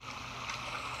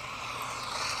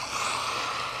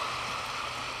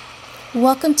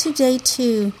Welcome to day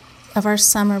 2 of our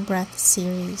Summer Breath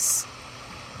series.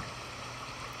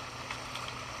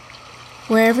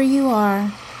 Wherever you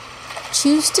are,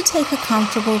 choose to take a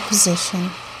comfortable position.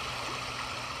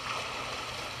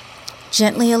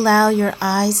 Gently allow your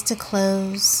eyes to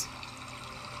close.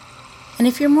 And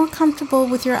if you're more comfortable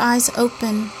with your eyes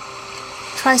open,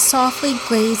 try softly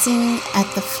gazing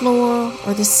at the floor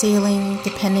or the ceiling,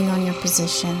 depending on your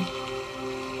position.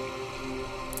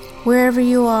 Wherever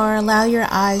you are, allow your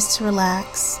eyes to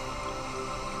relax.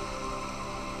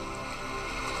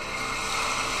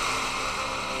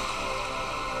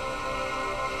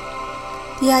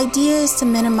 The idea is to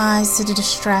minimize the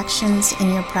distractions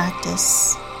in your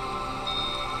practice.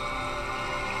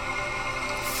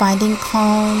 Finding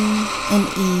calm and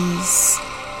ease.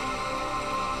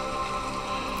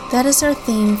 That is our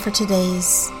theme for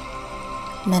today's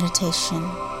meditation.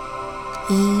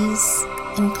 Ease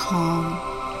and calm.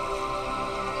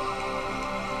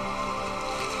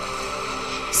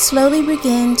 Slowly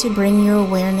begin to bring your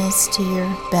awareness to your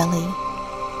belly,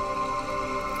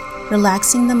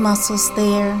 relaxing the muscles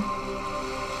there.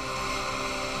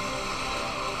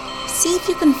 See if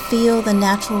you can feel the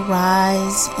natural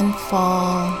rise and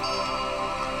fall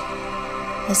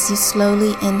as you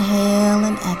slowly inhale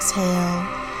and exhale.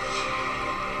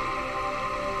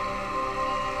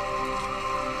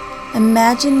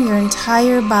 Imagine your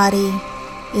entire body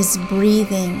is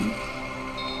breathing.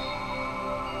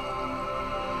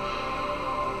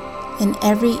 In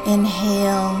every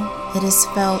inhale, it is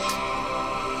felt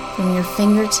from your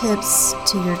fingertips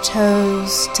to your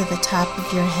toes to the top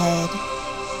of your head.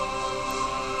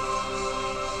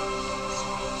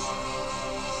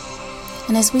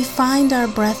 And as we find our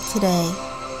breath today,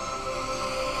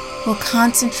 we'll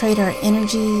concentrate our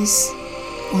energies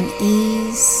on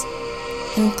ease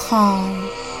and calm.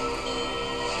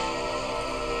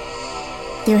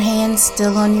 Your hands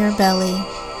still on your belly.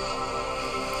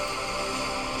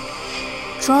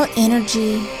 Draw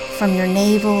energy from your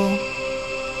navel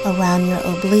around your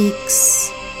obliques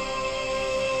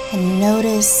and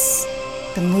notice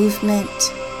the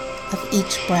movement of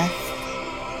each breath.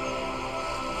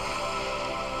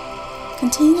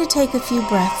 Continue to take a few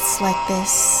breaths like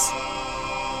this.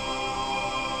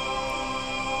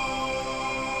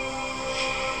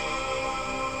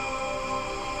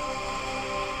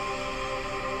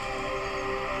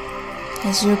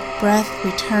 As your breath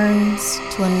returns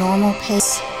to a normal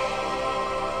pace,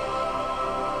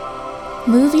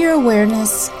 move your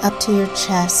awareness up to your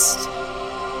chest.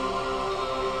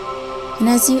 And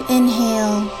as you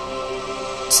inhale,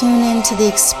 tune into the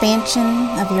expansion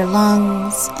of your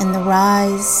lungs and the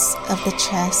rise of the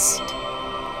chest.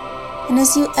 And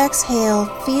as you exhale,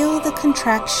 feel the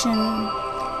contraction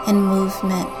and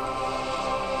movement.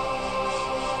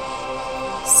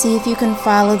 See if you can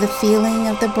follow the feeling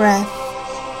of the breath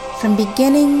from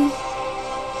beginning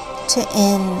to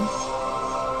end,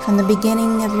 from the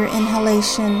beginning of your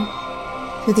inhalation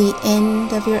to the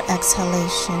end of your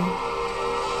exhalation.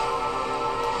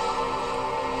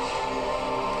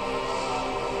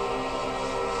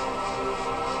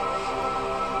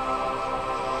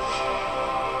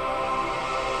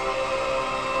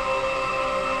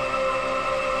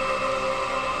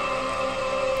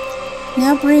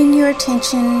 Now bring your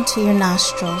attention to your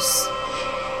nostrils.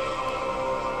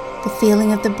 The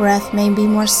feeling of the breath may be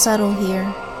more subtle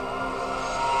here.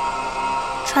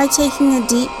 Try taking a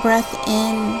deep breath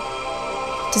in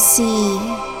to see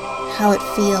how it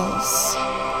feels,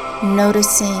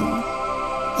 noticing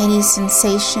any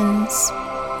sensations,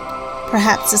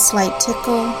 perhaps a slight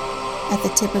tickle at the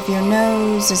tip of your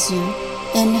nose as you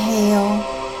inhale.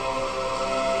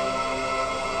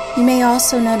 You may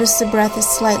also notice the breath is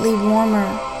slightly warmer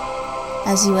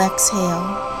as you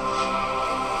exhale.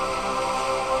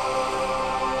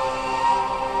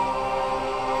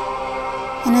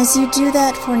 And as you do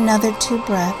that for another 2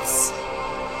 breaths,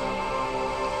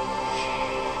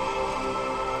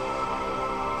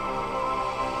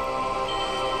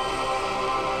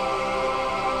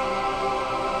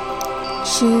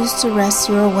 choose to rest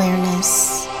your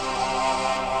awareness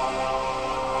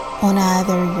on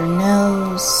either your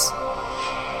nose,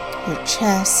 your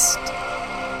chest,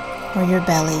 or your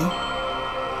belly.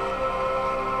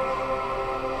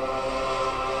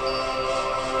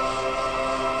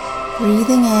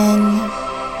 Breathing in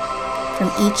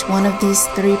from each one of these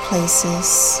 3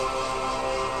 places.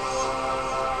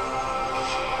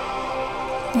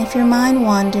 And if your mind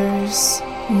wanders,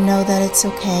 know that it's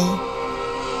okay.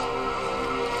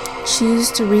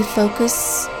 Choose to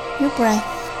refocus your breath,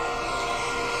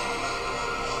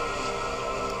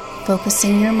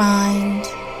 focusing your mind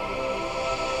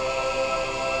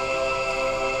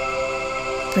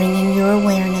bringing your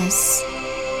awareness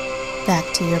back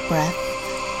to your breath.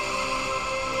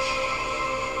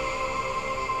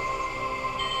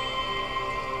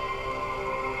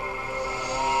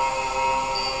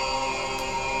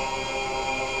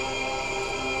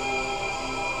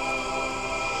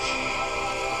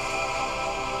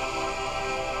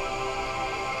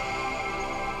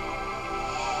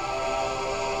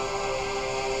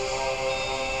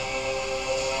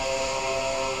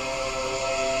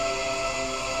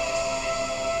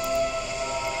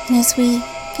 And as we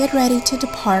get ready to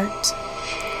depart,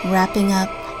 wrapping up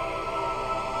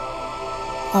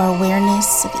our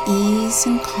awareness of ease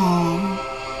and calm,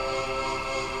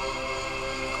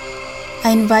 I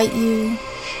invite you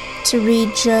to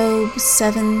read Job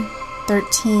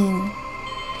 7:13.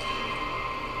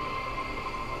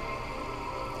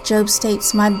 Job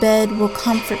states, "My bed will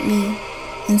comfort me,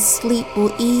 and sleep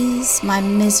will ease my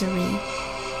misery."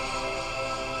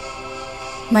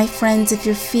 My friends, if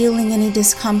you're feeling any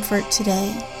discomfort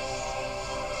today,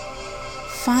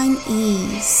 find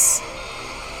ease.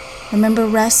 Remember,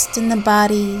 rest in the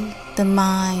body, the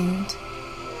mind,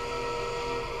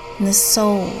 and the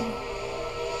soul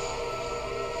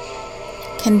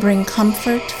can bring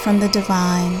comfort from the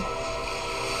divine.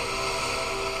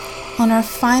 On our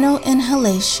final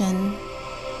inhalation,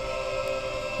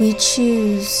 we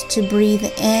choose to breathe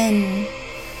in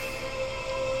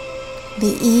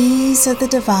the ease of the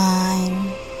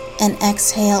divine and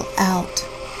exhale out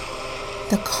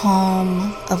the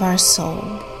calm of our soul.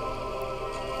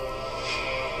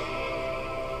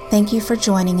 Thank you for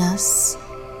joining us.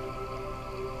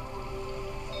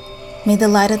 May the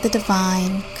light of the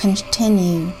divine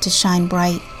continue to shine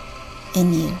bright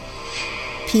in you.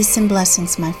 Peace and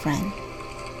blessings, my friend.